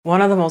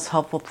One of the most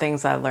helpful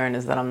things I learned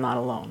is that I'm not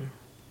alone.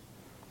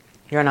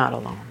 You're not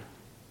alone.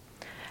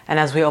 And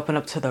as we open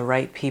up to the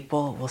right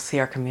people, we'll see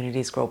our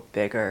communities grow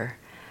bigger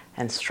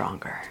and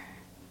stronger.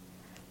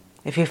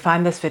 If you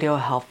find this video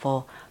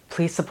helpful,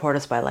 please support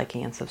us by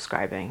liking and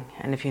subscribing.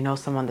 And if you know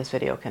someone this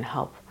video can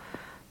help,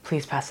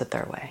 please pass it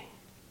their way.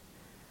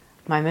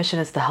 My mission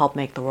is to help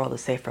make the world a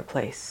safer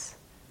place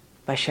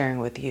by sharing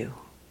with you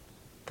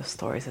the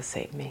stories that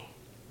saved me.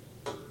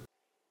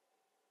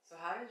 So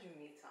how did you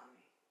meet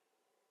Tommy?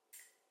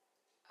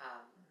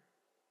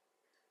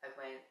 I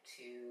went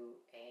to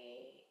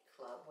a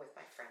club with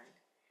my friend,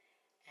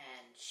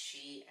 and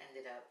she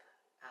ended up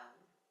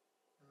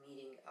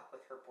meeting up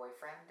with her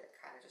boyfriend. That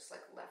kind of just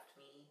left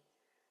me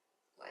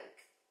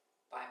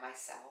by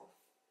myself,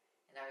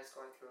 and I was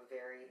going through a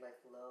very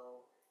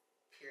low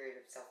period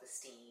of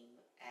self-esteem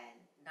and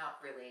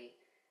not really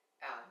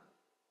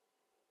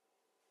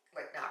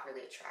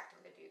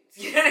attracting to dudes.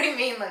 You know what I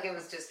mean? It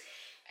was just,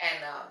 and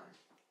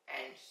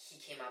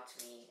he came up to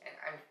me, and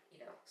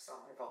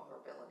saw my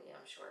vulnerability,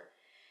 I'm sure,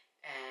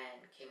 and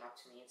came up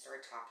to me and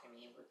started talking to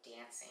me, and we're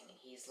dancing, and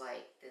he's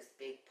like this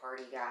big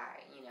party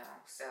guy,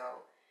 so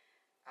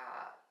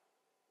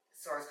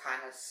I was kind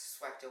of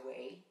swept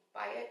away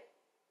by it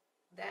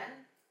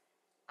then,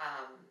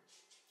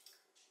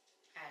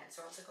 and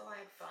so I was like, oh,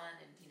 I had fun,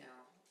 and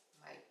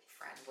my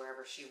friend,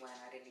 wherever she went,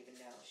 I didn't even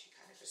know, she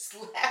kind of just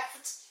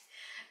left,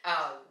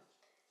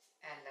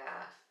 and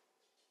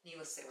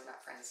needless to say, we're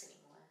not friends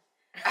anymore.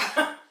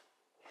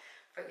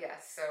 But yeah,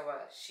 so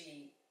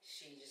she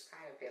just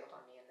kind of bailed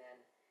on me, and then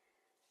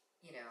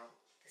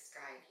this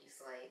guy, he's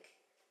like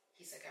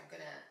I'm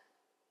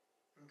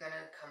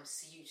gonna come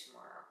see you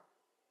tomorrow,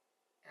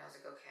 and I was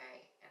like,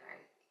 okay, and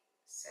I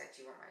said,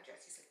 do you want my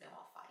address? He's like, no,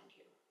 I'll find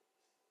you,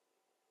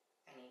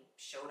 and he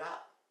showed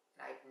up,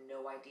 and I had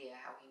no idea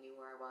how he knew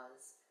where I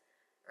was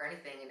or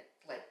anything, and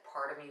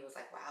part of me was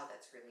like, wow,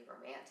 that's really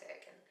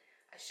romantic, and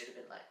I should have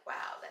been like,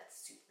 wow, that's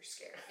super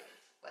scary.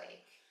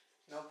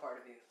 No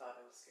part of you thought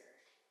it was scary.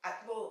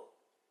 Well,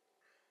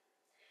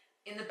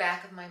 in the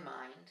back of my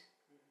mind,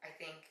 I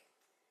think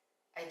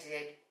I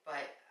did,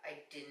 but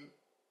I didn't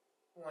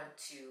want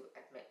to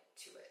admit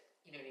to it.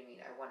 You know what I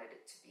mean? I wanted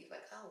it to be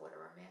like, oh, what a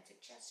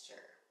romantic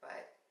gesture.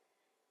 But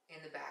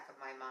in the back of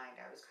my mind,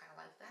 I was kind of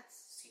like, that's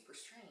super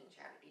strange.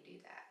 How did he do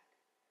that?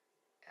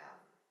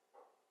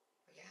 But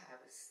yeah, I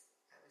was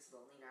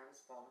lonely, and I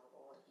was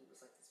vulnerable, and he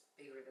was like this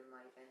bigger than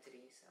life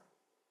entity. So.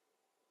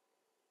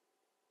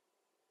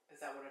 Is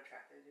that what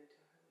attracted you to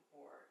him,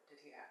 or did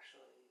he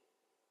actually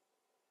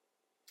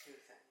do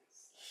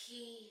things?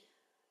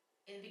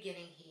 In the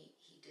beginning, he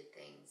did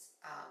things,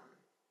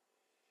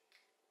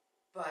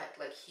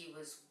 but he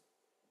was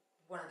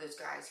one of those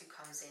guys who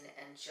comes in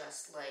and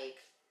just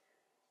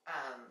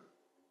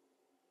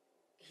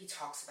he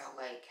talks about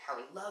how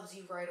he loves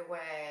you right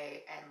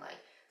away, and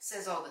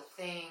says all the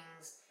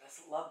things.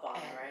 That's love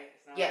bombing, right?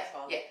 Isn't that Yeah,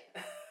 what it's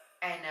yeah.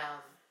 And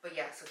but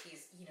yeah, so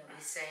he's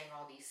he's saying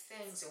all these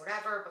things or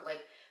whatever, but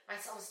my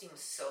self-esteem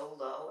was so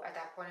low at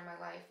that point in my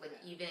life,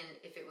 even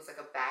if it was a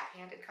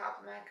backhanded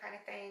compliment kind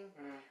of thing,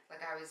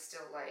 I was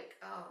still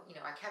oh,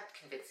 I kept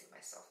convincing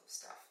myself of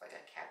stuff, I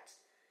kept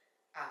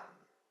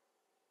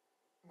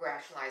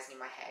rationalizing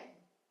in my head,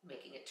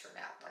 making it turn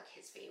out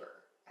his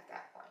favor at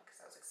that point, because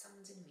I was like,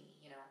 someone's in me,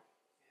 Yeah.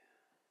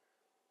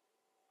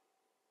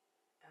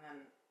 And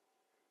then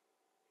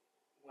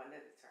when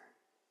did it turn?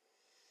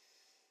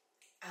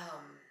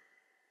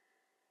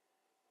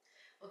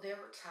 Well, there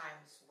were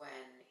times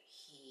when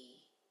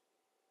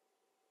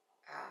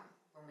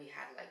when we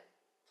had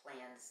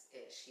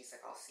plans-ish, he's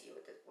like, I'll see you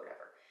at the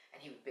whatever,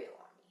 and he would bail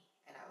on me,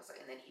 and I was like,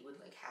 and then he would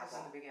have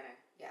in the beginning.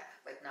 Yeah,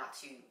 not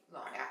too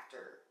long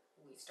after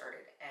we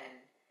started,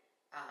 and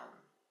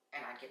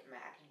I'd get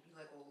mad. He'd be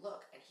like, well,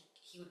 look, and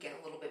he would get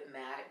a little bit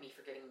mad at me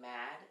for getting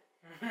mad,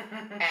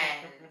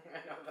 and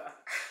I know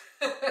that.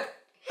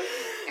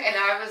 and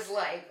I was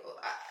like,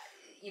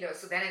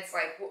 so then it's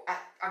like, well,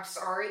 I'm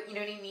sorry, you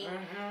know what I mean?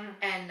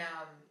 And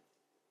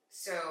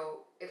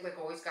so it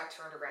always got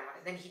turned around,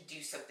 and then he'd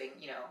do something,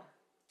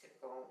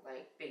 typical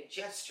big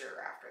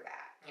gesture after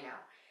that,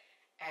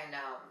 and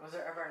was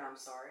there ever an I'm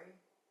sorry,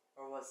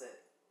 or was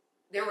it?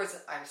 There was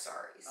I'm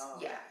sorry's. Oh,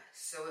 yeah.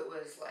 So it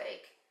was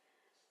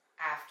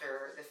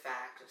after the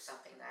fact of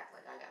something that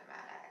I got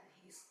mad at, and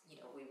he's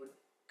we would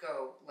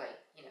go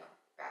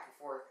back and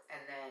forth,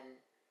 and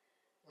then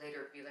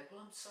later it'd be like,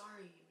 well, I'm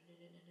sorry,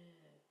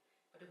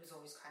 but it was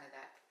always kind of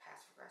that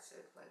passive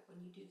aggressive,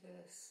 when you do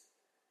this,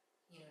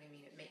 you know what I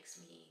mean, it makes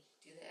me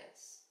do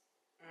this.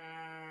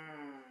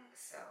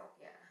 So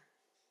yeah.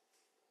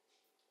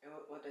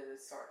 What did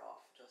it start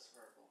off? Just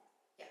verbal?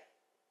 Yeah.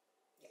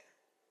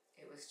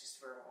 It was just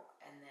verbal,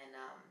 and then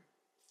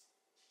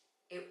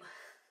he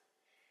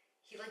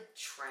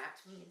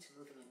trapped me into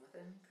moving in with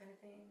him, kind of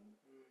thing.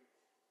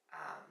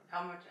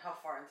 How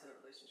far into the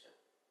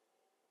relationship?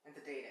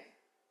 Into dating?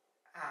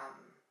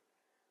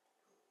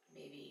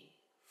 Maybe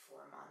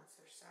 4 months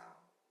or so.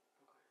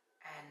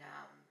 Okay. And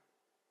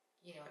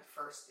at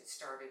first it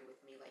started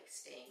with me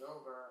staying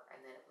over,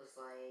 and then it was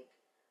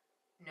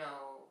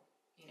no,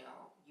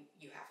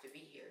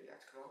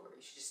 come over.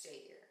 You should just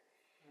stay here.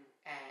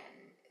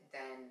 And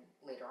then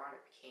later on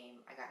it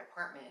became, I got an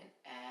apartment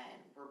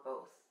and we're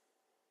both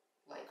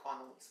like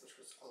on the lease, which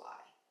was a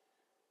lie.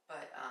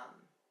 But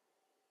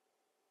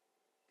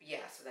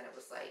yeah, so then it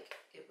was like,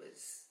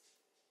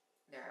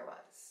 there I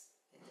was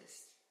in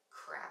this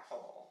crap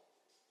hole,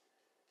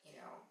 you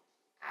know,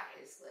 at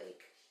his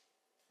like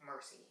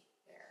mercy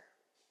there.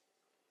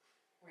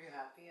 Were you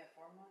happy at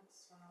 4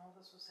 months when all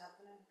this was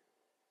happening?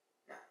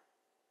 No.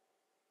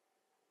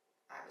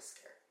 I was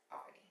scared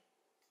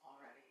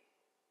already.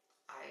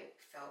 I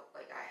felt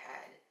like I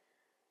had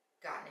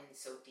gotten in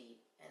so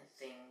deep and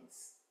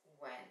things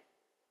went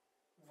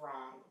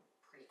wrong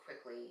pretty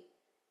quickly.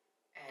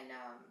 And,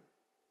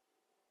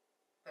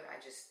 but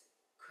I just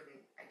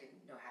I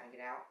didn't know how to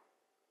get out.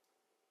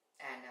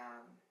 And,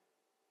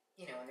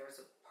 you know, and there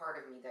was a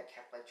part of me that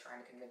kept like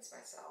trying to convince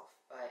myself,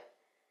 but,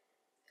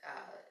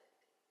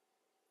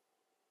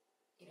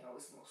 you know,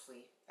 it was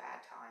mostly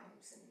bad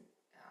times and,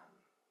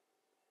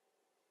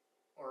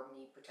 or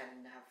me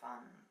pretending to have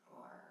fun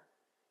or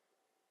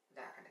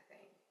that kind of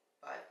thing.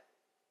 But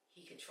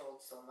he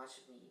controlled so much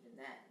of me even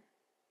then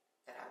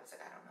that I was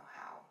like, I don't know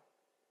how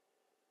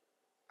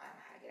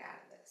to get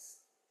out of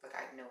this. Like,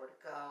 I had nowhere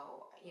to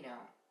go, you know,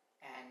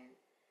 and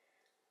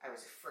I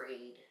was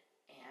afraid.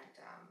 And,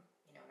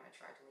 you know, and I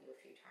tried to leave a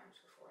few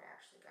times before I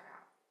actually got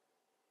out.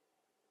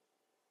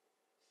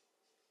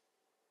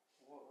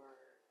 What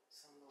were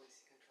some of the ways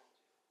he controlled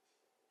you?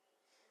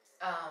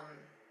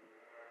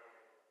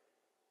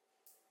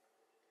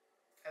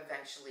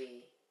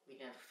 Eventually, we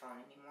didn't have a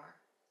phone anymore.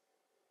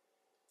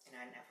 And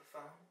I didn't have a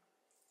phone.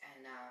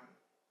 And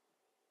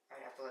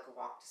I'd have to like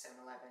walk to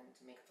 7-Eleven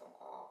to make a phone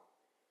call.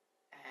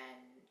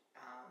 And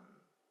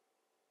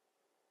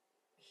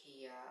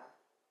he,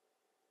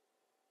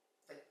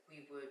 like,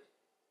 we would,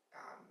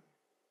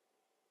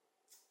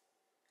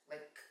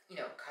 like, you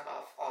know, cut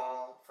off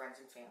all friends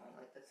and family,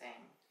 like the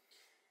thing.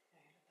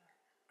 I hated that.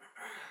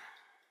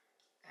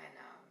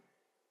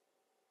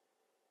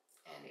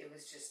 And it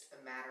was just a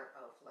matter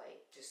of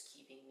like just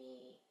keeping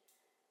me,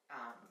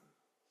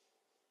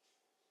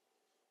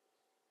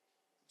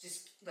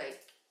 just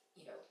like,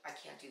 you know, I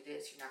can't do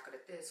this, you're not good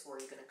at this, where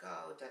are you gonna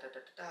go, da da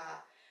da da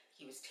da.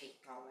 He was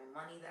taking all my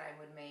money that I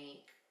would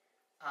make.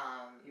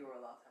 You were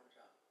allowed to have a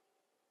job?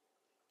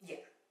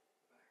 Yeah,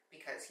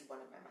 because he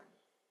wanted my money.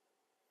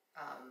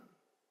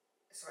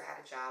 So I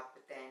had a job,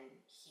 but then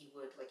he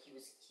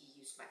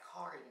used my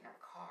car, he didn't have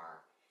a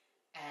car.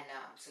 And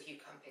so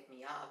he'd come pick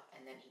me up,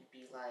 and then he'd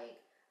be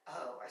like,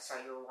 oh, I saw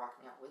you were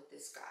walking out with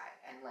this guy,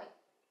 and like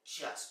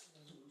just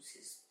lose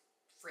his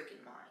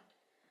freaking mind.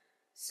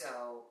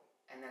 So,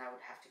 and then I would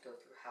have to go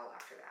through hell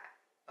after that.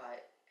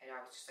 And I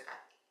was just like,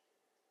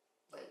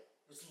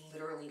 was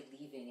literally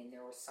leaving, and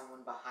there was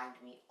someone behind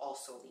me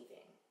also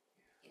leaving.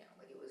 You know,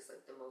 like it was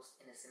like the most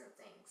innocent of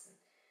things. And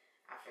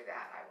after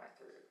that, I went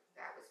through,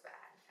 that was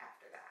bad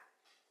after that.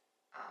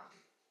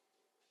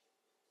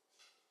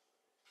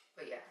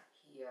 But yeah,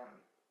 he,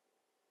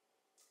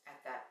 at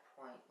that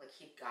point, like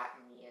he'd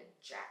gotten me a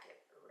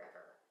jacket or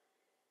whatever,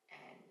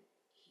 and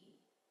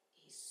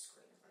he's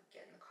screaming like,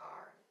 get in the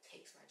car, and he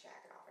takes my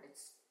jacket off, and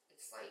it's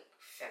like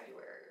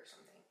February or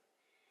something,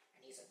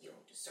 and he's like, you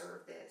don't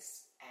deserve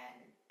this.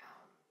 And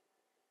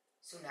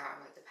so now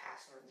I'm like the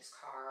passenger in this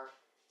car,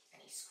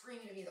 and he's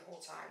screaming at me the whole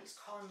time, he's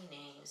calling me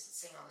names and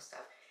saying all this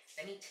stuff.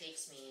 Then he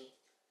takes me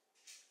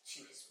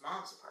to his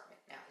mom's apartment.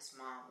 Now his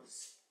mom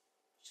was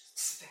just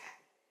as bad.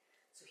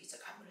 So he's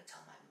like, I'm going to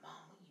tell my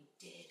mom what you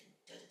did, and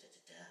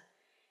da-da-da-da-da.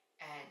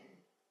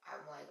 And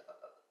I'm like,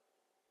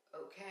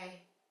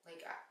 okay,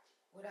 like,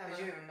 whatever.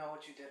 Did you even know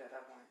what you did at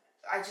that point?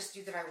 I just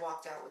knew that I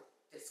walked out with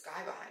this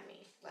guy behind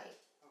me, like,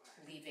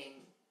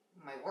 leaving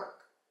my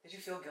work. Did you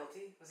feel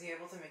guilty? Was he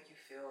able to make you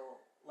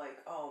feel like,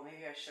 oh,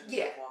 maybe I shouldn't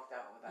have walked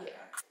out with that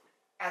guy?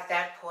 At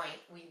that point,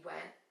 we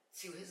went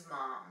to his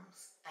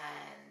mom's,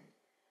 and,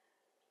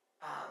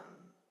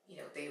 you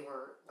know, they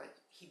were, like,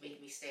 he made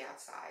me stay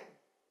outside.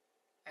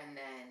 And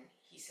then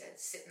he said,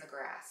 sit in the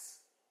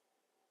grass.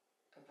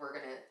 I'm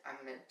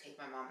gonna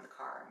take my mom in the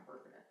car, and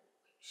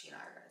she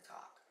and I are gonna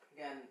talk.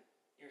 Again,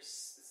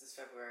 this is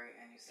February,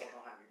 and you still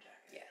don't have your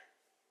jacket. Yeah.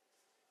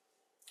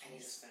 And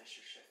you just finished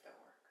your shift at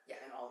work.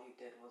 Yeah. And all you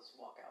did was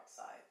walk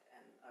outside,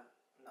 and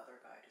another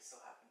guy just so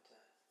happened to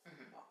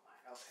walk by.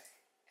 Okay.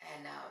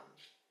 And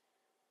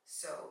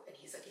and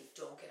he's like,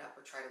 don't get up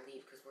or try to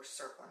leave because we're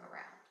circling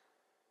around.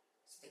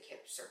 So they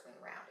kept circling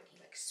around, and he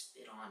like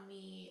spit on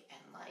me,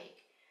 and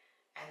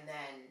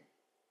then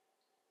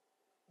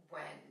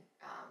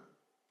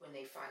when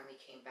they finally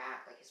came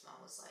back, like his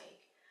mom was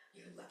like,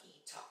 you're lucky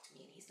he talked to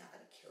me, and he's not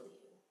gonna kill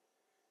you.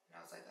 And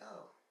I was like,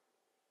 oh.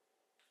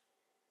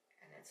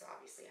 And then so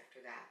obviously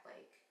after that,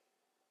 like,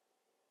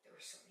 there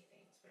were so many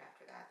things, but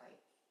after that,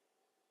 like,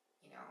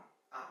 you know,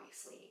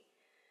 obviously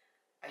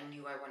I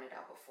knew I wanted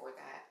out before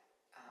that,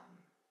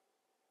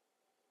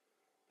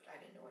 but I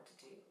didn't know what to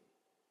do.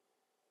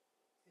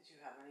 Did you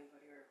have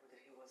anybody, or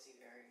was he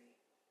very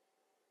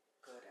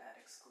good at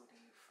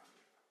excluding you from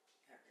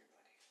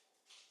everybody?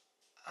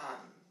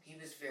 He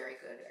was very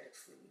good at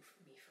excluding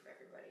me from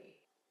everybody.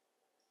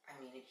 I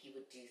mean, he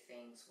would do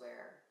things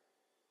where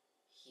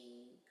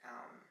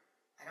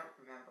I don't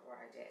remember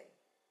what I did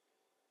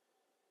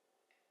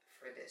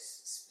for this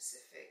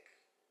specific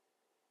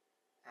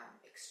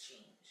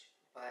exchange,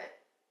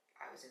 but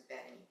I was in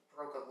bed and he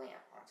broke a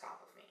lamp on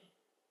top of me,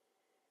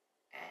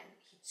 and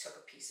he took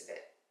a piece of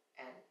it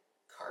and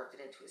carved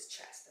it into his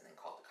chest and then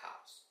called the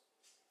cops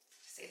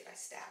to say that I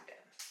stabbed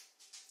him,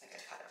 like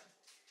I cut him.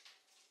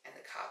 And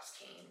the cops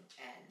came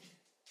and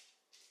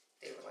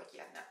they were like,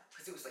 yeah, no,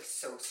 because it was like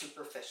so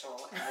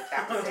superficial and like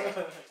that was it.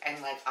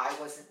 And like I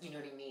wasn't, you know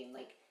what I mean?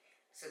 Like,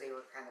 so they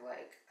were kind of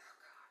like, oh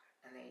God,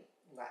 and they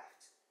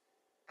left.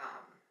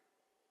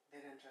 They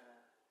didn't try to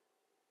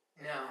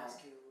ask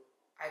you.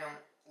 I don't,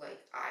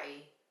 like,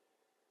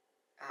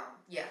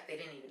 yeah, they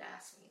didn't even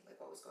ask me like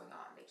what was going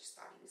on. They just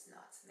thought he was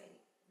nuts and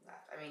they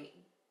left. I mean,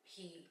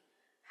 he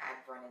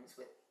had run-ins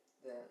with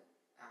the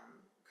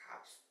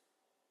cops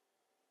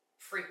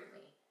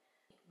frequently.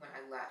 When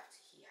I left,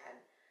 he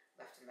had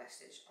left a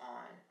message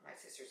on my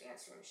sister's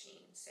answering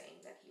machine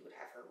saying that he would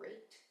have her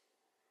raped.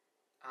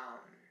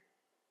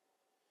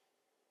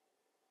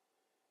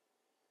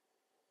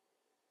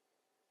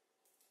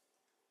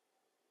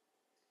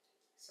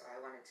 So I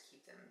wanted to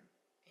keep them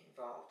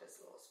involved as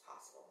little as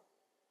possible.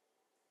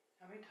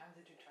 How many times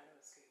did you try to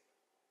escape?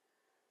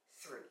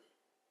 3.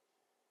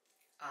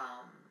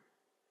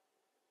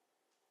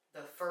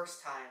 The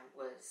first time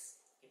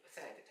was a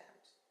pathetic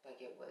attempt. Like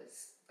it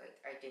was, like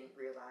I didn't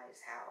realize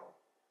how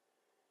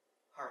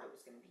hard it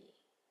was going to be.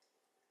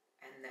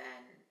 And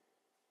then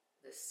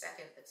the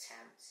second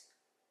attempt...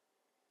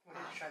 What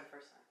did you try the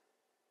first time?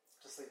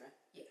 Just leaving?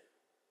 Yeah.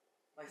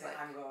 Like saying,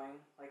 I'm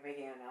going, like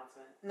making an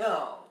announcement?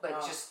 No,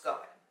 like just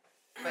going.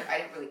 But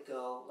I didn't really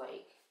go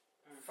like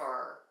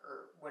far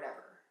or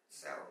whatever.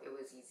 So it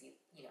was easy,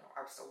 you know,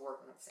 I was still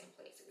working at the same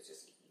place. It was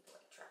just easy to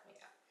like track me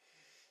down.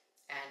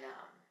 And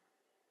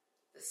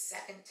the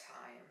second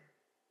time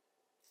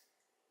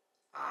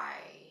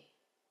I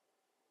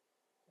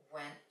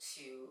went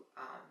to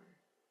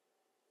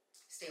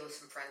stay with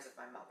some friends of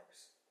my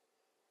mother's.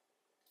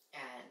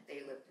 And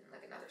they lived in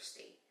like another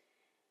state.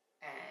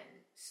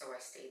 And so I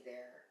stayed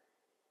there.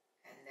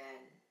 And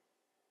then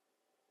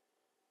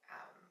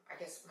I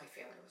guess my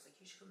family was like,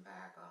 you should come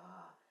back.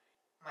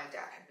 My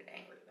dad had been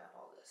angry about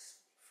all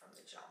this from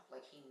the jump.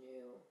 Like he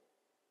knew,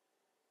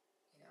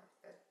 you know,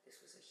 that this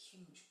was a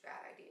huge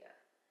bad idea.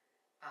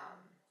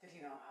 Did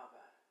he know how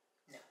bad?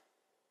 No.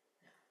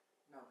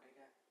 Nobody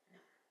did?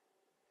 No.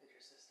 Did your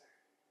sister?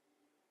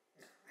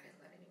 No, I didn't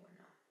let anyone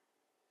know.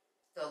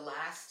 The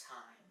last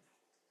time,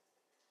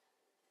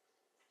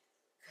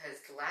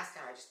 because the last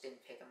time I just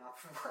didn't pick him up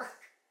from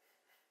work.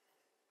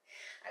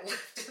 I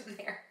left him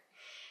there.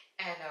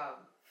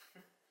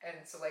 And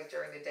so like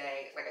during the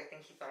day, like I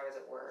think he thought I was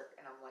at work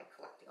and I'm like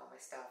collecting all my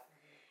stuff.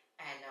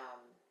 And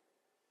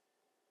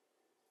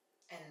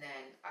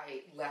then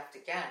I left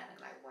again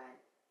and I went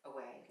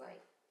away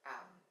like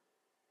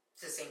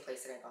to the same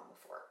place that I'd gone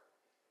before.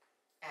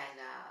 And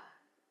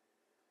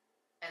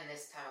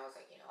this time I was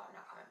like, you know, I'm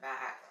not coming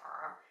back.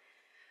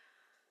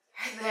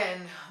 And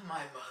then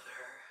my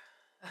mother,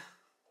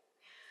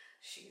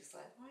 she's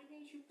like, I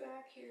need you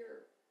back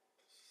here.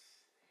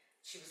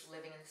 She was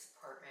living in this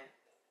apartment,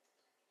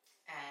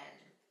 and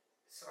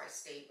so I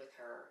stayed with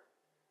her,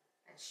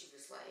 and she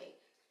was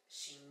like,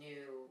 she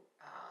knew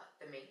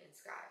the maintenance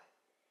guy,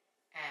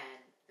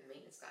 and the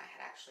maintenance guy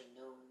had actually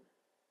known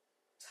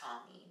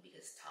Tommy,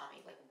 because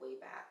Tommy, like way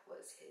back,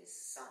 was his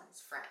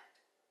son's friend,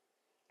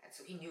 and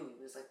so he knew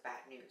he was like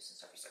bad news and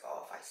stuff. He's like,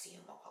 oh, if I see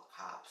him, I'll call the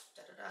cops,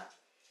 da-da-da.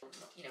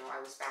 You know,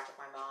 I was back with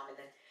my mom, and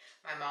then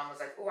my mom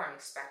was like, oh, I'm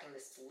expecting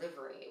this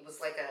delivery. It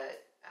was like a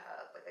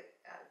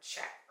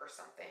check or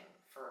something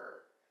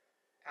for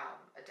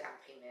a down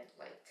payment,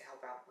 like to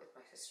help out with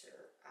my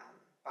sister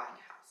buying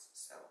a house.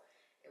 So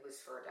it was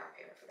for a down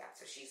payment for that.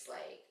 So she's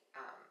like,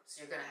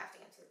 so you're going to have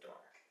to answer the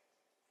door.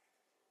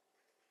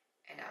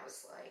 And I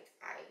was like,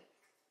 I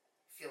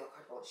feel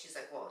uncomfortable. She's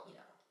like, well, you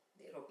know,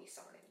 it'll be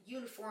someone in a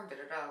uniform,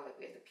 da-da-da, like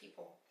we had the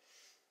people.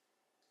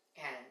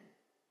 And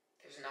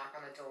there's a knock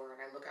on the door,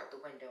 and I look out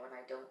the window, and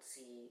I don't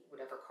see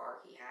whatever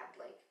car he had,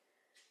 like,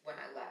 when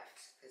I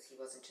left, because he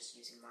wasn't just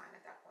using mine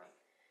at that point.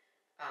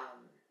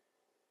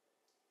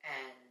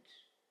 And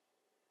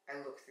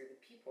I look through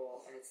the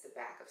people, and it's the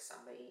back of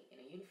somebody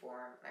in a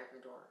uniform, and I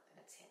open the door,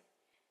 and it's him.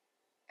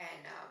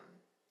 And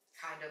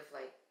kind of,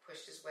 like,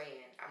 pushed his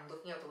way in. I'm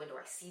looking out the window,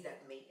 I see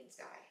that maintenance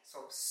guy,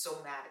 so I was so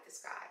mad at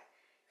this guy,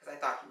 because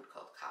I thought he would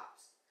call the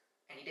cops,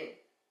 and he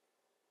didn't.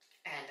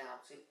 And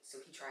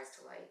so he tries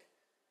to, like,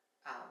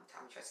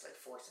 Tommy tries to like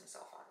force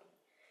himself on me,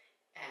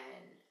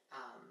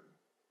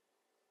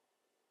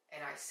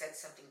 and I said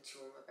something to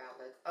him about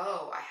like,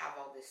 oh, I have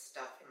all this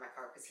stuff in my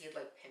car, because he had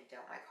like pimped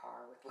out my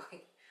car with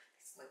like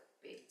these like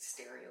big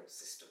stereo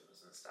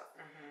systems and stuff.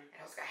 And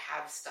I was like, I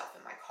have stuff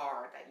in my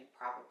car that you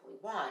probably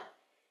want.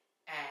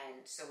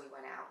 And so we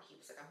went out. He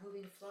was like, I'm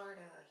moving to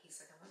Florida. He's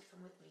like, I want you to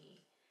come with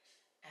me.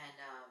 And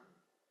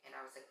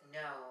I was like,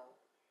 no.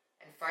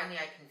 And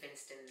finally I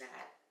convinced him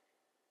that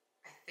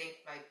I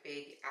think my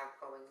big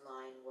outgoing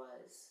line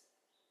was,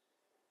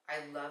 I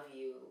love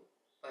you,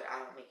 but I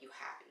don't make you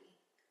happy,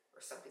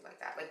 or something like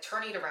that. Like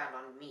turning it around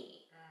on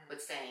me,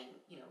 but saying,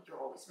 you know, you're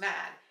always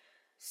mad.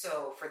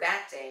 So for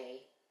that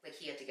day, like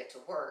he had to get to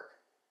work,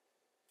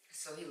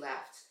 so he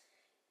left,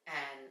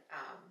 and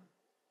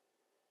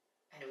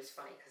it was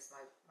funny because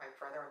my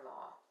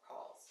brother-in-law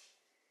calls,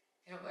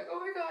 and I'm like, oh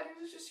my God, he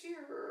was just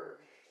here.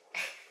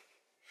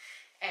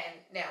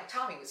 And now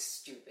Tommy was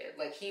stupid.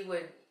 Like he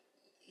was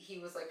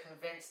like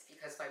convinced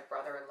because my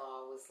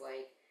brother-in-law was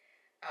like,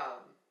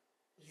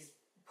 he's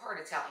part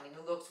Italian and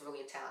he looks really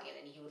Italian,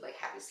 and he would like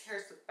have his hair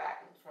slicked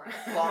back and was wearing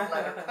like, long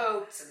leather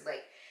coats and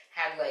like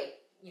had like,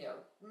 you know,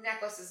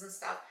 necklaces and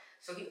stuff.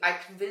 So I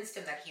convinced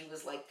him that he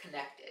was like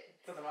connected.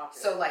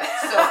 So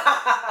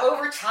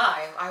over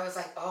time I was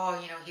like, oh,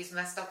 you know, he's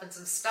messed up in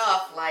some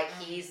stuff. Like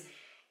he's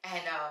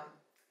and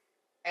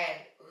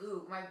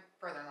who my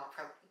brother-in-law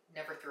probably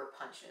never threw a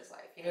punch in his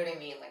life. You know what I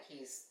mean? Like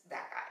he's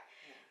that guy.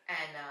 Yeah.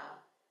 And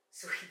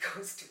so he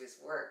goes to his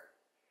work,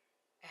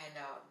 and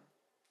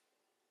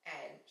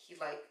he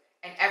like,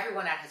 and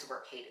everyone at his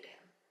work hated him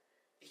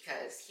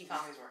because he was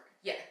Tommy's work.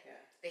 Yeah,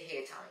 they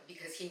hated Tommy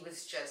because he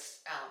was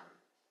just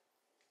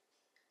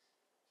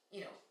you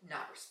know,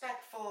 not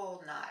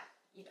respectful, not,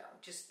 you know,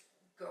 just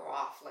go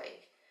off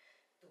like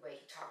the way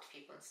he talked to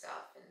people and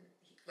stuff. And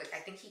he, like,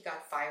 I think he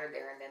got fired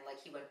there, and then like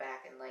he went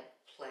back and like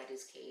pled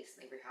his case,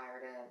 and they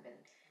rehired him, and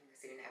because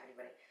they didn't have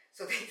anybody,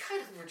 so they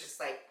kind of were just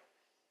like,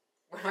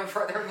 when my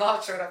brother-in-law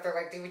showed up, they're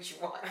like, do what you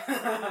want.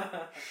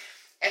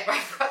 And my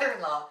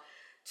brother-in-law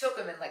took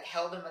him and like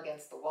held him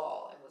against the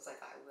wall and was like,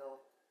 I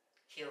will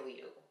kill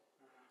you.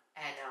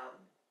 And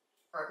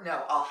or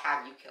no, I'll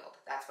have you killed.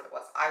 That's what it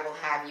was. I will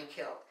have you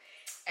killed.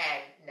 And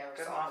never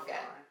saw him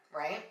again.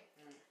 Right?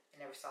 I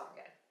never saw him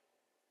again.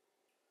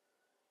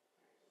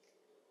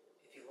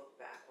 If you look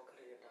back, what could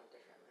he have done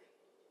differently?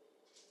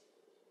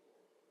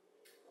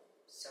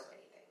 So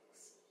many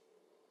things.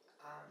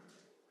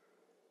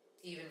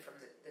 Even from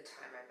the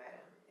time I met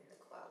him in the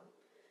club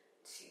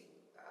to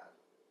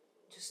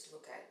just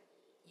look at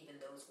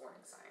even those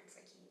warning signs.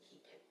 Like he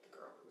picked the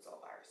girl who was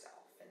all by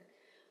herself, and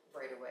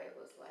right away it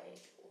was like,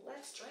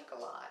 let's drink a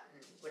lot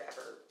and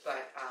whatever.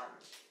 But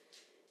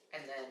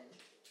and then,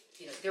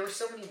 you know, there were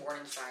so many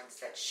warning signs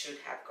that should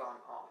have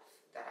gone off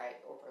that I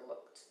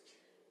overlooked.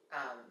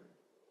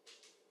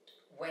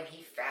 When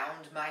he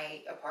found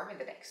my apartment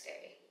the next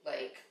day,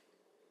 like,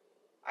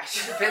 I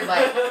should have been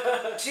like,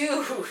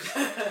 dude,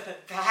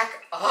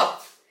 back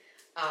up.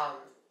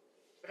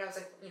 But I was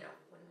like, you know,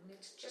 when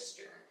it's just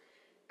your,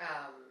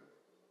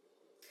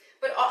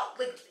 but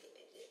like,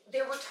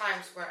 there were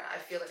times where I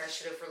feel like I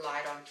should have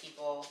relied on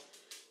people,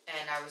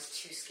 and I was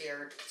too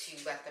scared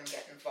to let them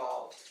get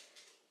involved.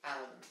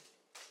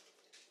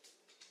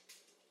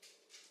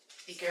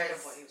 Because scared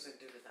of what he was going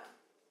to do to them.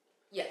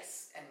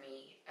 Yes, and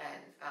me,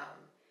 and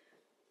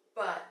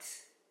but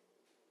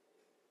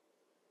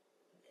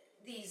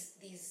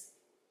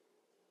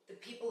the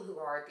people who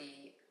are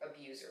the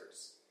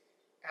abusers,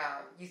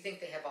 you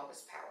think they have all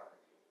this power,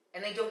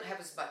 and they don't have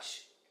as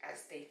much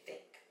as they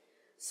think.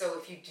 So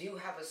if you do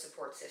have a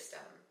support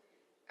system,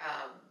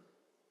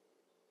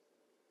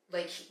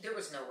 like there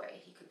was no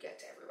way he could get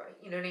to everybody.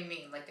 You know what I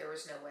mean? Like there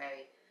was no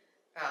way.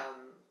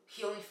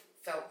 He only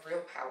felt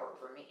real power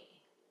over me.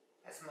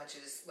 As much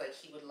as like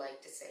he would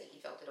like to say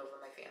he felt it over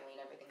my family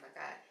and everything like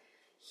that,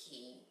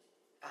 he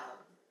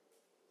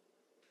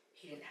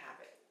didn't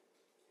have it,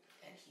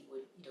 and he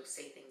would, you know,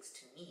 say things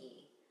to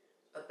me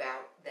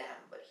about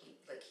them, but he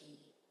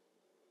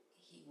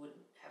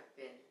wouldn't have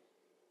been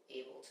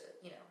able to,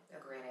 you know. Now,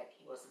 granted,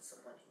 he wasn't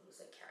someone who was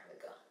like carrying a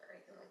gun or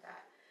anything like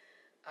that,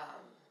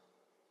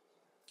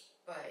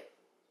 but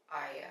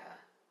I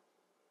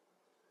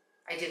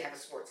did have a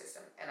support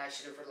system, and I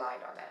should have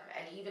relied on them,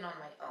 and even on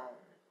my own.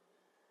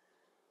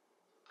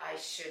 I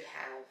should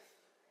have,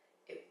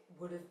 it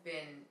would have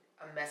been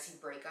a messy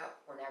breakup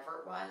whenever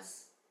it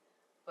was,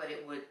 but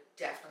it would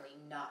definitely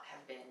not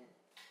have been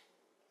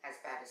as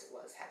bad as it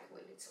was having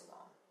waited so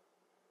long.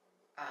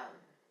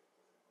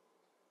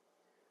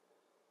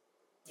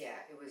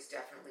 Yeah, it was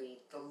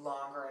definitely, the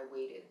longer I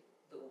waited,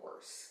 the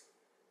worse.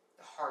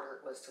 The harder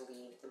it was to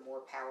leave, the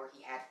more power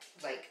he had,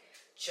 like,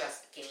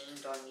 just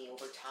gained on me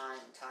over time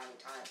and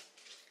time.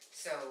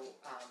 So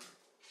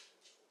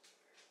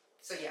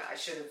yeah, I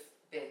should have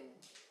been,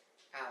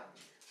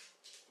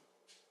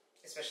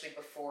 especially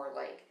before,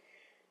 like,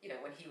 you know,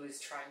 when he was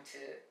trying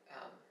to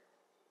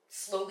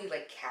slowly,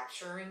 like,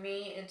 capturing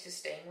me into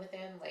staying with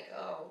him, like,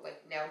 oh,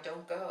 like, now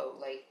don't go,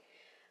 like,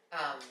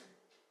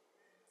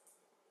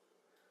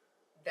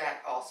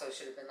 that also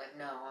should have been like,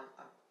 no,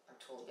 I'm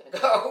totally gonna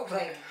go,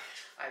 like,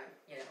 I'm,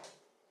 you know.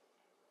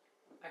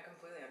 I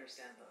completely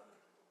understand the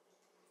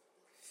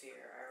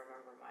fear. I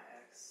remember my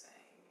ex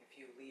saying, if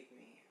you leave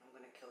me, I'm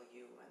gonna kill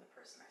you and the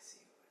person I see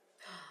you with.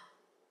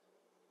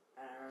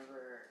 And I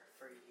remember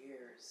for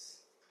years,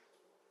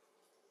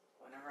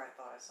 whenever I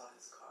thought I saw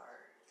his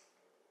car,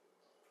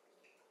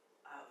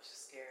 I was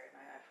just scared,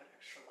 and I put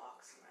extra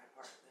locks in my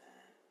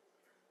apartment.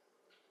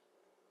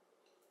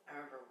 I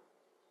remember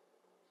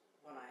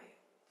when I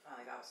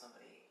finally got with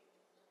somebody,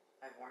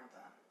 I warned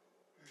them.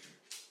 Mm-hmm.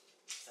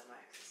 said my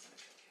ex is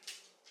gonna kill you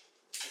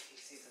if he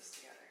sees us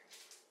together.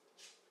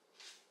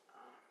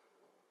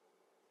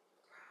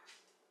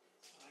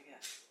 So I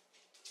guess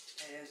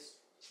it is.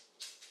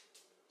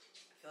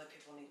 I feel like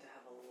people need to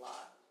have a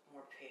lot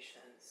more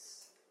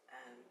patience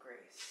and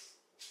grace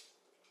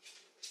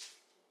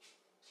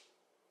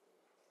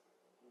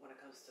when it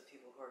comes to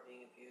people who are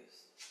being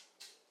abused.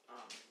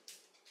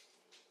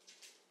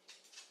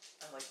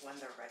 And like when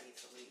they're ready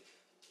to leave.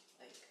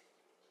 Like,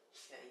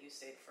 yeah, you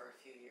stayed for a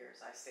few years.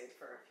 I stayed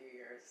for a few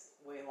years,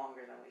 way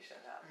longer than we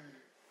should have.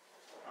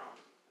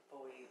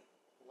 But we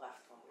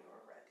left when we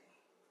were ready.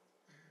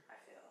 I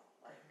feel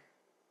like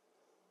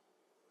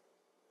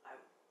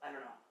I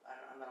don't know.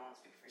 I don't want to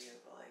speak for you,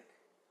 but like,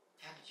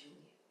 how did you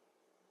leave?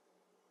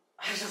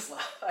 I just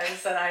left. I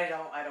just said I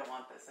don't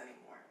want this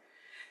anymore.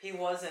 He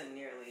wasn't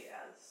nearly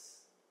as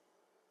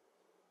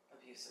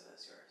abusive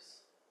as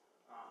yours.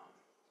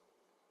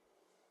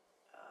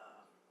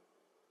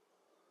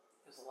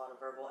 It was a lot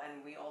of verbal, and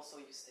we also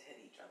used to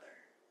hit each other.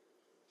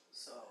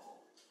 So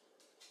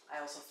I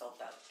also felt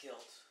that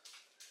guilt.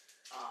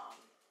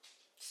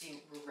 So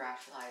you were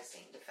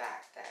rationalizing the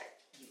fact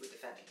that you were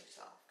defending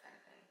yourself, kind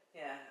of thing.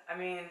 Yeah, I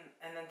mean,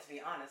 and then to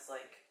be honest,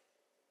 like,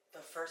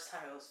 the first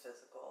time it was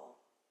physical,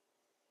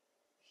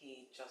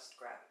 he just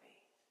grabbed me.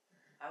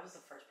 I was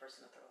the first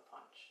person to throw a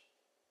punch.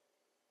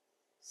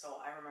 So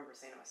I remember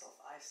saying to myself,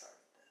 I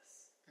started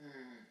this.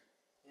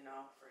 You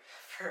know,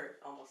 for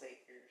almost 8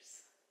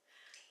 years.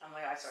 I'm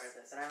like, I started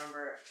this. And I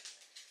remember,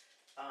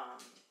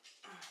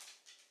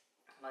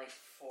 like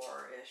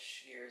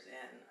 4-ish years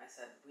in, I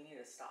said, we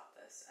need to stop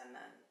this. And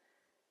then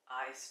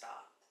I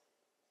stopped.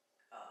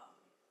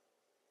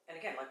 And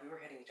again, like, we were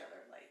hitting each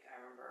other. Like, I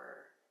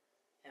remember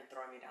him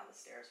throwing me down the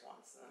stairs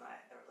once, and then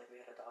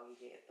we had a doggy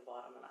gate at the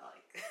bottom, and I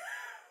like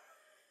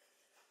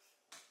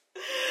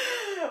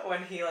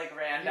when he like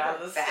ran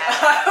down the stairs.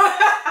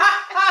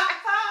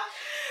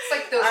 It's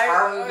like those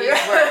horror movies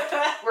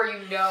where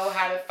you know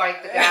how to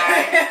fight the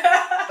guy,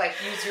 like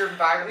use your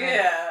environment.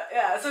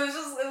 Yeah. So it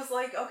was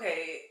like,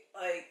 okay,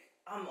 like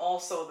I'm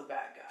also the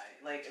bad guy.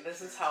 Like,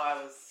 this is how I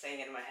was saying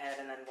it in my head,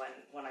 and then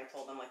when I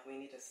told him like we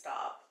need to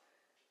stop,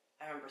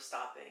 I remember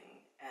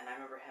stopping, and I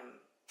remember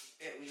him.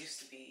 It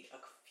used to be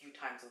a few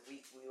times a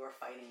week we were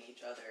fighting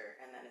each other,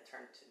 and then it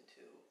turned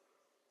into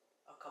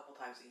a couple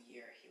times a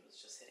year he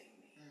was just hitting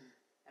me.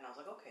 And I was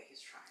like, okay,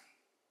 he's trying.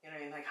 You know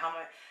what I mean? Like, how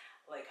am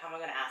I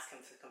gonna ask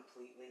him to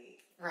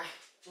completely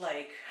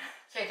like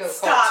can't go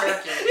stop cold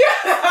turkey?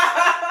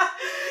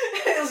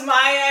 It was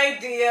my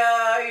idea,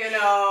 you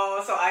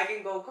know, so I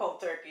can go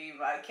cold turkey,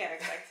 but I can't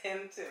expect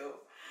him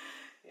to,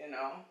 you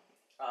know.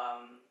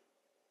 But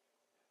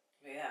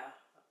yeah.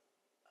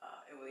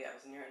 It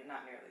was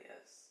not nearly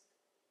as.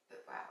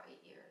 But wow, 8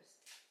 years.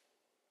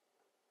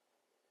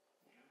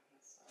 Yeah,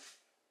 that's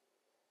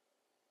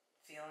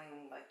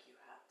feeling like you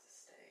have to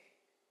stay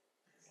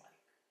is like.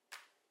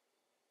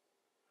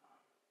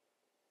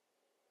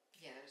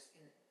 Yeah,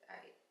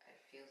 I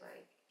feel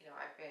like, you know,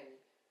 I've been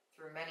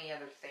through many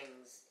other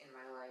things in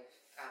my life,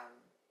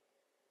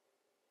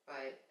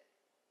 but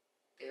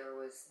there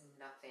was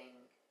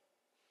nothing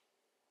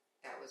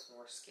that was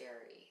more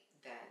scary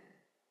than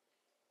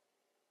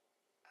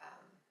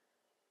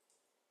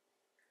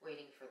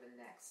waiting for the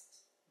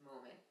next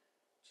moment,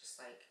 just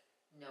like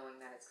knowing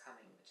that it's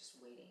coming, but just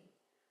waiting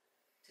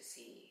to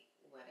see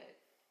when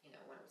it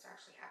was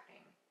actually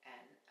happening,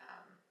 and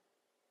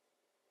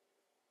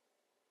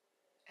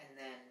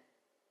then,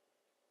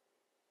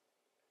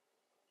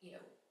 you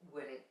know,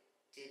 when it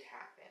did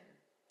happen,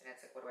 then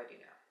it's like, what do I do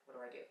now? What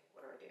do I do?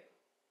 What do I do?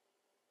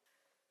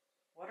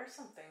 What are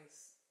some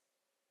things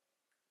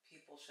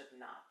people should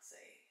not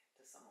say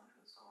to someone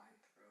who's going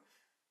through?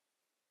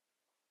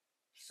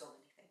 So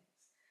many things.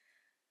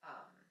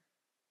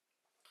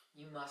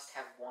 You must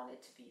have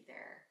wanted to be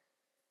there.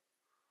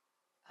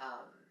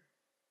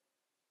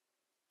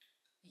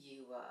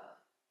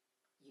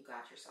 You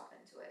got yourself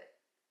into it.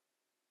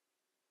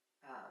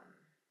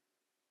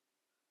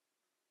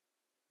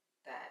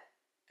 That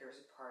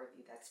there's a part of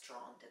you that's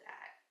drawn to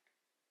that.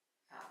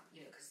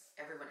 You know, because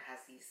everyone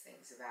has these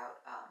things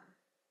about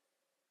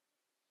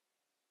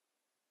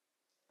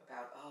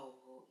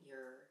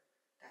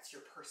that's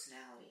your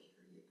personality,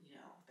 or you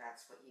know,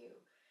 that's what you,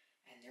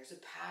 and there's a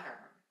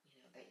pattern,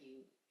 you know, that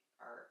you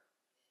are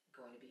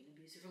going to be in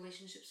abusive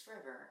relationships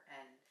forever,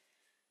 and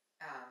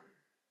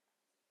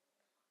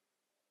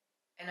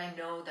I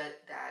know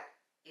that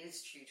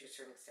is true to a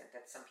certain extent,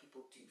 that some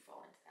people do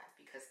fall into that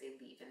because they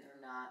leave and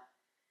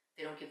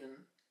they don't give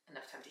them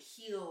enough time to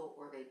heal,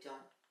 or they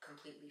don't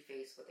completely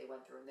face what they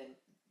went through, and then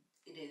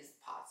it is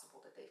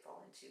possible that they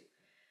fall into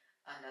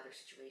another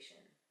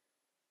situation.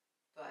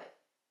 But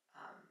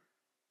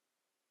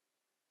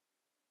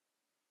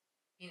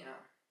you know,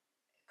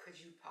 could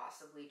you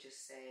possibly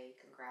just say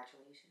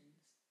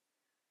congratulations,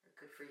 or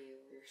good for you,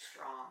 or you're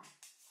strong,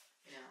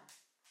 you know?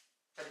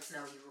 But it's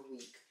no, you were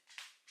weak.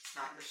 It's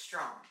not you're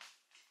strong.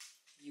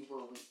 You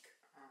were weak.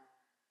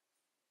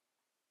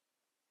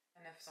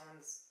 And if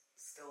someone's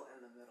still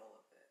in the middle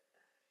of it,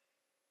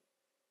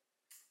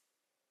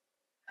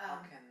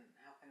 how can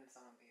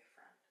someone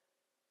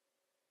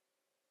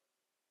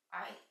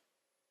I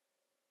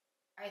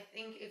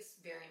think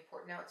it's very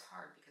important. Now it's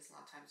hard because a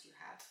lot of times you're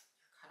cut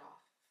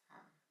off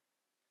from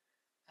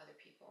other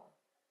people.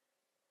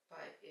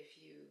 But if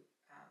you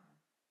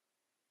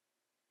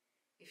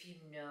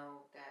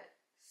know that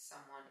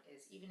someone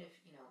is, even if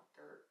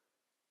they're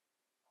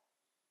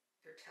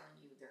telling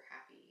you they're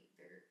happy,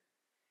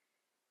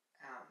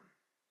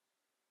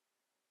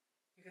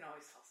 you can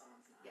always tell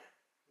someone's not. Yeah.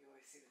 You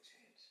always see the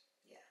change.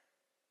 Yeah.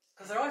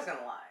 Because they're always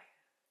gonna lie.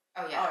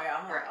 Oh yeah. Oh yeah.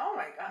 I'm like, oh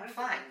my god. I'm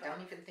fine. Don't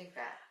even think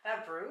that.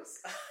 That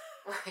bruise.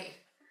 Right.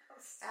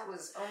 That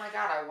was, oh my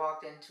god, I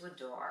walked into a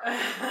door.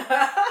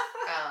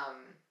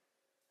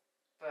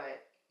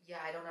 But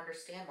yeah, I don't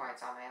understand why it's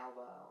on my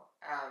elbow.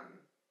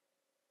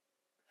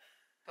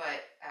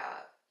 But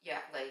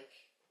yeah, like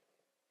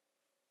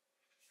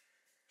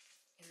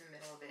in the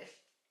middle of it,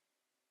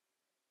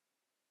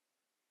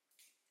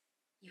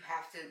 you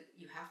have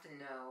to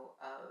know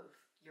of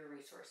your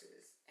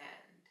resources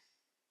and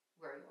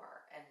where you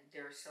are. And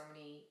there are so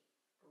many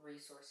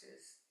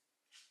resources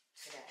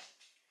today.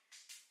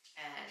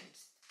 And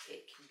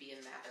it can be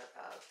a matter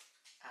of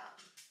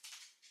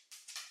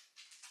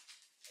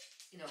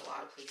a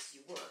lot of places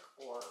you work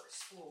or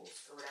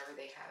schools or whatever,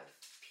 they have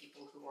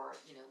people who are,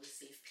 the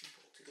safe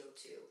people to go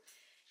to.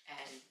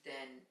 And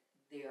then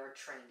they are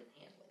trained in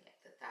handling it,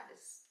 that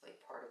is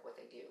like part of what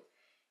they do.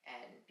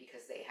 And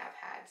because they have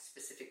had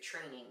specific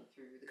training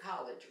through the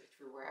college or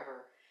through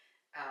wherever,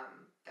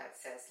 that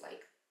says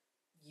like,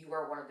 you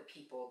are one of the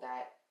people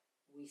that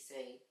we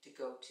say to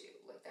go to,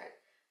 like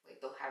that,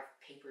 like they'll have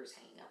papers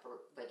hanging up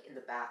or like in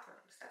the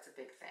bathrooms. That's a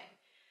big thing.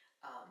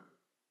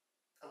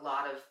 A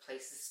lot of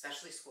places,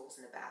 especially schools,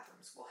 in the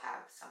bathrooms will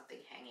have something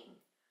hanging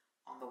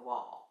on the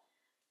wall,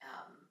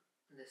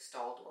 in the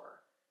stall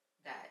door,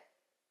 that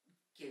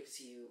gives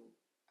you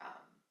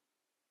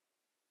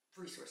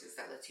resources,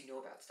 that lets you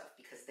know about stuff,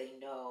 because they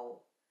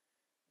know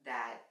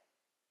that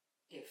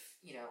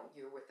if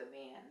you're with a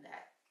man,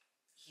 that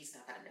he's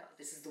not going to know.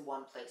 This is the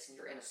one place, and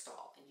you're in a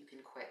stall, and you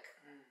can quick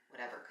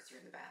whatever because you're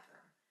in the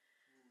bathroom.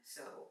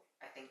 So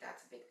I think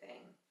that's a big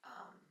thing.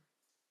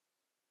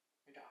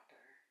 Your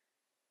doctor.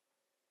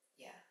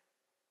 Yeah.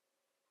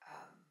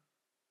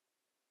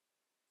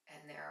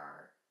 And there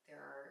are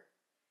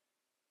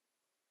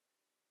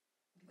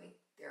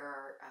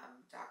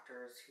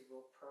doctors who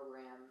will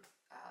program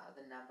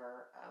the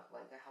number of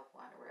like a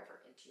helpline or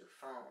whatever into your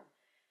phone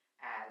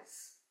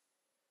as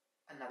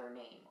another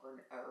name or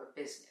a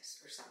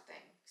business or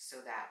something,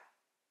 so that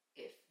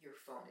if your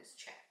phone is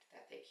checked,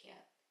 that they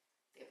have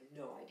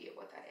no idea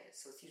what that is.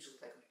 So it's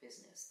usually like a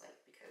business, like,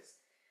 because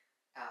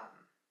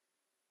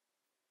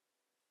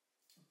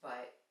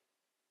but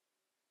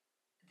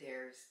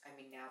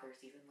now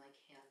there's even like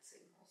hand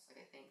signals.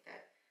 Like I think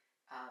that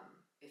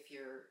if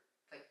you're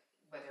like,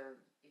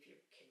 if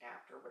you're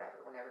kidnapped or whatever,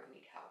 whenever you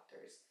need help,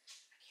 I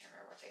can't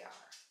remember what they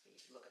are, but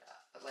you can look it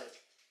up. But like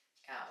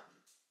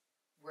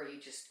where you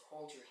just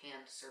hold your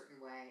hand a certain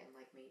way, and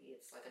like maybe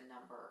it's like a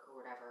number or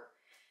whatever,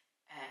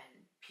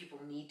 and people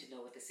need to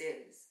know what this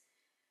is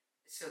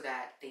so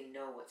that they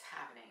know what's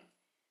happening,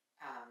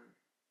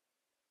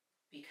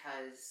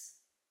 because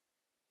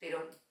they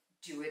don't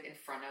do it in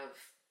front of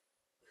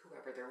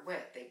whoever they're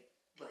with. They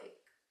like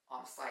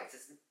on slides,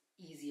 as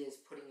easy as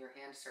putting your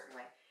hand a certain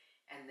way,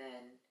 and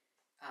then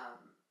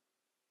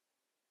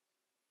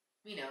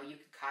you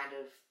can kind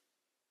of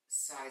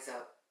size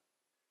up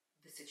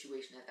the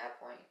situation at that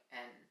point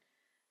and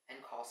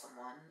call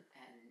someone,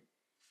 and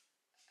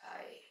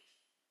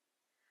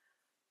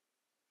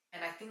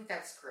I think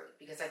that's great,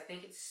 because I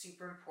think it's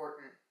super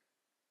important.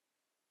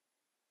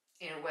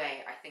 In a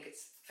way, I think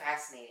it's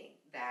fascinating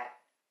that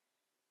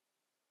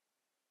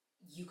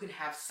you can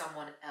have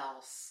someone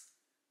else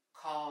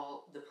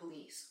call the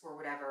police or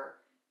whatever,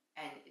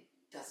 and it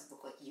doesn't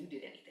look like you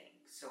did anything.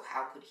 So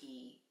how could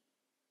he,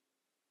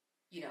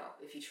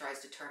 if he tries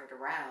to turn it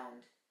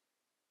around,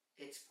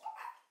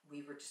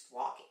 we were just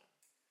walking.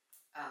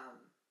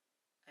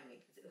 I mean,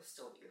 it'll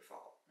still be your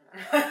fault.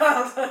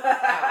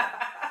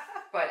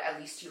 But at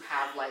least you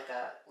have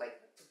to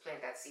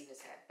plant that seed in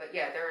his head. But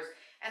yeah,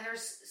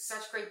 there's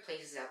such great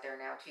places out there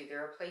now too.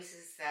 There are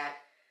places that,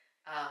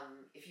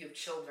 if you have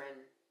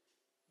children,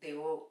 they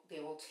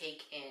will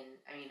take in.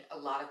 I mean, a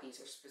lot of these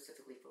are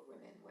specifically for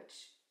women,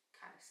 which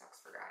kind of sucks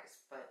for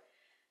guys. But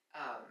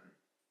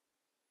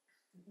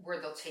where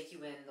they'll take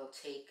you in, they'll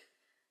take,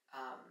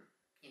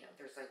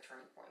 there's like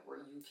Turning Point where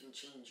you can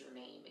change your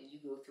name, and you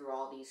go through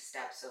all these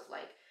steps of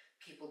like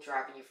people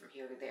driving you from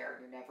here to there,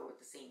 and you're never with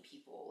the same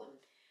people,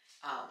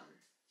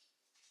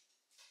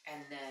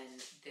 and then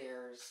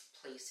there's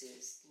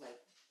places like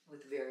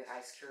with very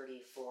high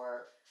security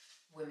for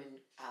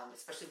women,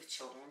 especially with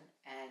children,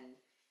 and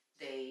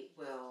they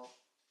will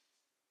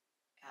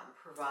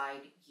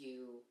provide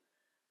you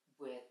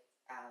with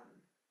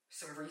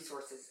some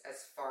resources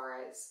as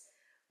far as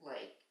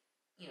like,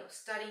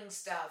 studying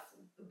stuff,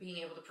 being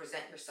able to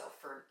present yourself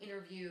for an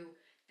interview.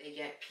 They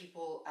get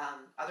people,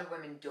 other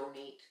women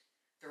donate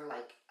their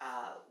like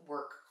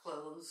work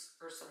clothes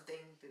or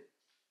something,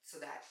 so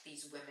that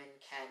these women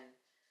can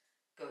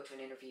go to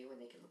an interview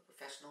and they can look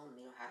professional and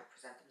they know how to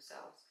present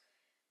themselves.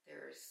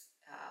 There's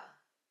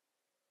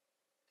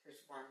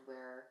one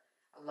where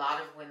a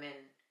lot of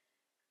women,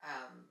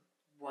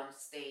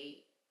 once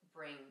they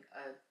bring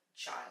a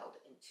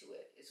child into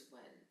it, is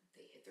when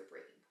they hit their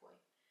breaking point,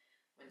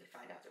 when they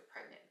find out they're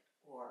pregnant,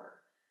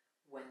 or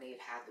when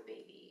they've had the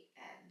baby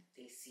and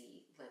they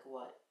see like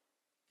what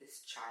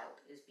this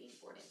child is being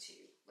born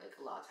into. Like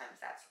a lot of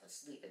times that's when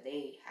sleep, and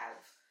they have,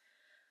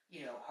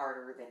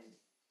 harder than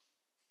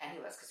any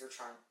of us, because they're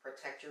trying to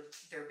protect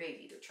their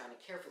baby, they're trying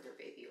to care for their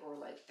baby, or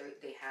like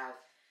they have,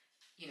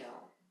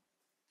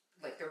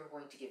 like they're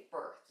going to give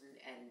birth,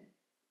 and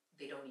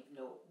they don't even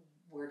know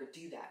where to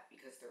do that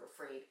because they're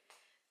afraid.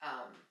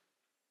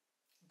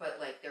 But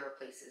like there are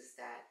places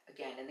that,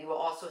 again, and they will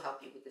also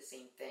help you with the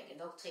same thing, and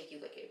they'll take you,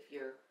 like if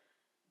your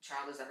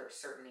child is under a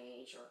certain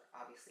age, or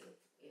obviously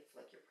if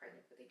like you're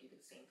pregnant, but they do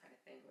the same kind of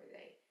thing where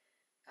they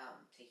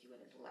take you in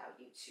and allow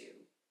you to,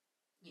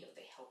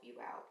 they help you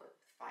out, but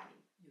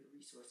finding your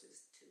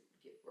resources to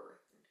give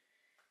birth,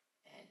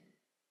 and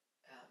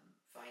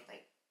find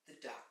like the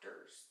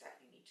doctors that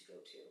you need to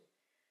go to,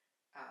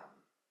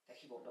 that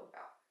he won't know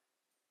about.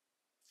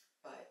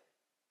 But,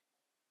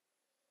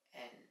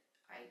 and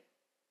I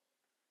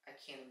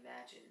can't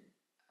imagine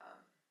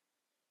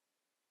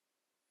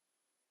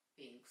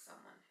being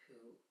someone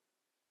who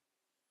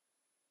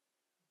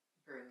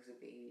brings a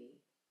baby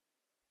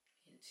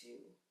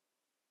into,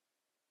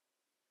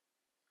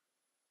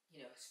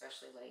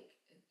 especially like,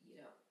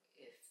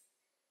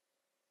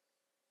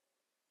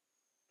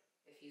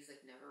 if he's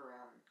like never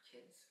around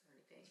kids or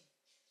anything,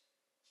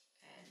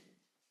 and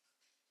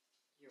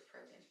you're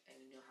pregnant and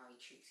you know how he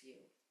treats you,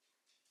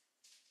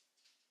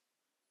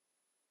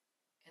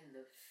 and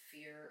the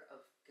fear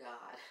of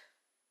God,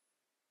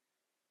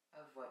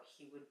 of what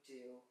he would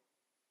do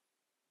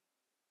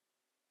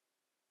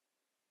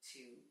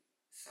to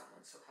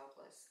someone so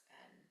helpless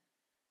and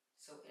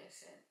so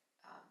innocent,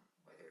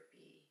 whether it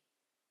be,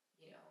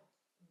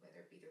 whether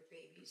it be their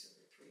babies or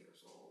they're 3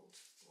 years old,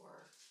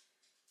 or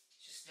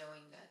just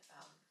knowing that,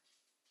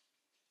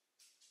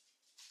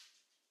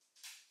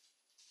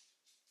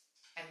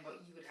 and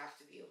what you would have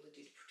to be able to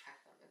do to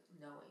protect them, and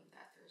knowing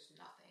that there's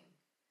nothing,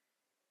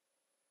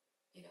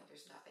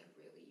 there's nothing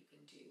really you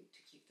can do to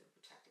keep them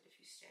protected if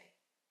you stay.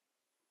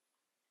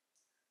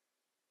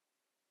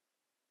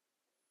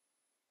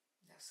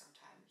 Now,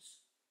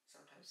 sometimes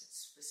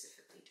it's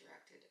specifically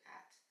directed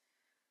at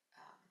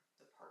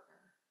the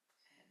partner,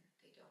 and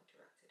they don't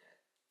direct it at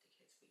the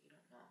kids, but you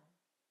don't know.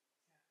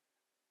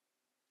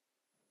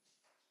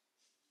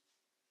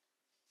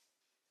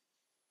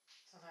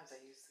 Sometimes I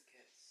use the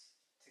kids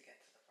to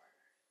get to the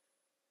partner.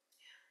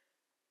 Yeah.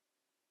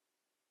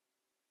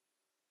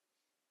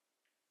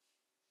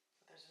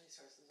 But there's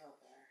resources out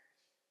there,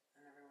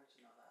 and everyone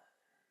should know that.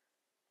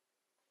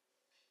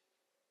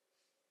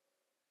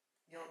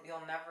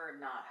 You'll never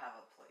not have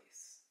a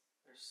place.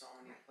 There's so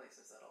many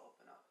places that'll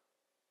open up.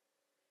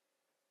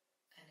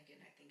 And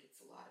again, I think it's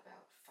a lot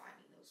about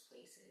finding those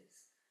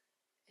places.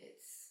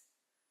 It's,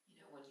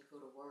 when you go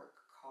to work,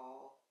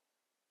 call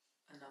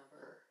a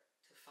number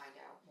to find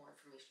out more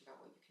information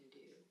about what you can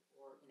do,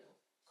 or,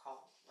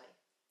 call like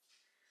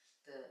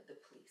the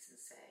police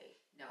and say,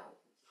 no,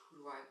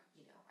 who do I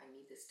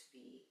need this to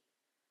be,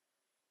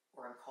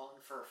 or I'm calling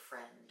for a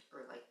friend,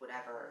 or like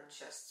whatever,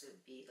 just to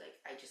be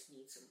like, I just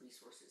need some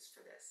resources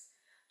for this.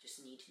 Just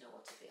need to know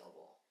what's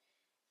available.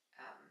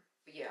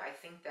 But yeah, I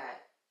think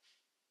that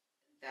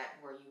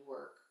where you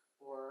work,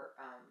 or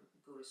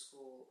go to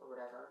school, or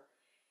whatever,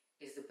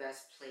 is the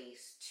best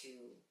place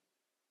to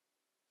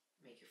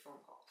make your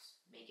phone calls.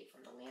 Make it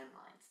from the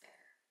landlines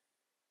there.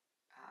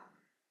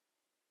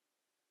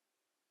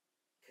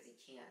 Because he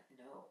can't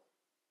know.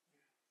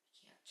 You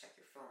can't check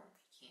your phone.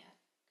 You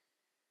can't.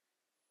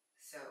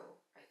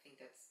 So I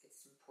think it's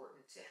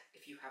important to,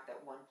 if you have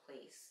that one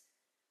place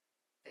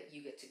that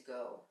you get to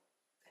go,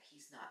 that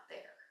he's not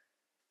there,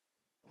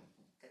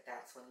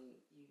 that's when you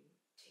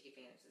take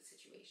advantage of the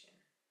situation.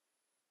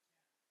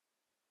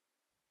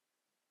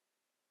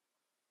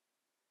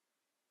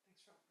 Thanks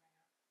for opening up.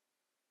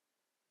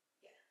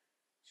 Yeah,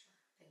 sure.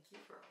 Thank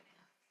you for opening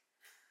up.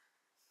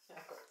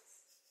 Of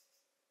course.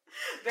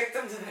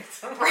 Victim to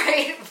victim.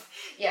 Right?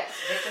 Yes,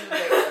 victim to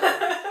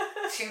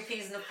victim. 2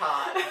 peas in a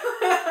pod.